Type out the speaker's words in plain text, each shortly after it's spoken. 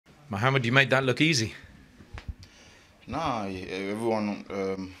Mohammed, you made that look easy. Nah, everyone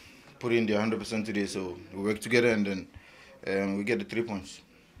put in their 100% today, so we work together and then we get the 3 points.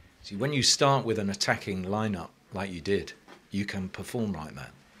 See, when you start with an attacking lineup like you did, you can perform like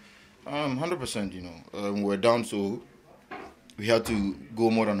that. 100%, you know. We're down, so we had to go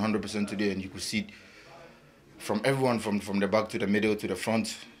more than 100% today, and you could see from everyone, from the back to the middle to the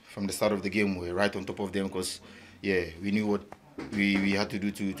front, from the start of the game, we're right on top of them because, yeah, we knew what we had to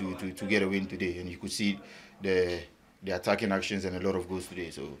do to get a win today, and you could see the attacking actions and a lot of goals today.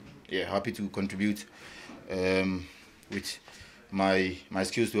 So, yeah, happy to contribute with my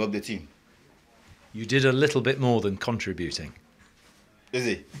skills to help the team. You did a little bit more than contributing. Is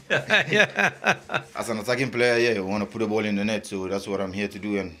it? Yeah. As an attacking player, yeah, I want to put the ball in the net, so that's what I'm here to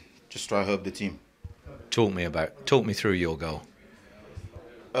do and just try to help the team. Talk me through your goal.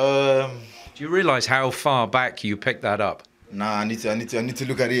 Do you realise how far back you picked that up? Nah, I need to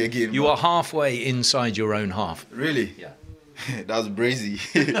look at it again. You are halfway inside your own half. Really? Yeah. That's brazy.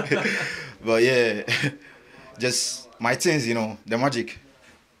 But yeah, just my things, you know, the magic.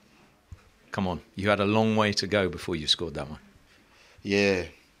 Come on, you had a long way to go before you scored that one. Yeah,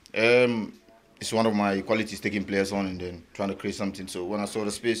 it's one of my qualities, taking players on and then trying to create something. So when I saw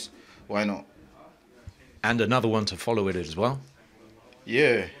the space, why not? And another one to follow it as well.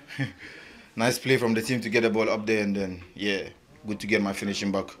 Yeah, nice play from the team to get the ball up there and then, yeah, good to get my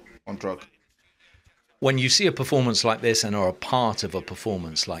finishing back on track. When you see a performance like this and are a part of a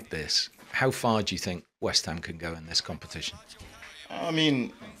performance like this, how far do you think West Ham can go in this competition? I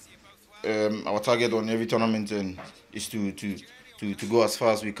mean, our target on every tournament is to go as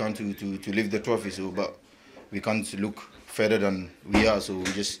far as we can to lift the trophy. So, but we can't look further than we are. So we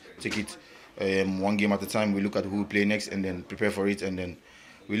just take it one game at a time. We look at who we play next and then prepare for it, and then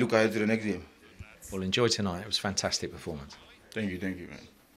we look ahead to the next game. Well, enjoy tonight. It was a fantastic performance. Thank you, man.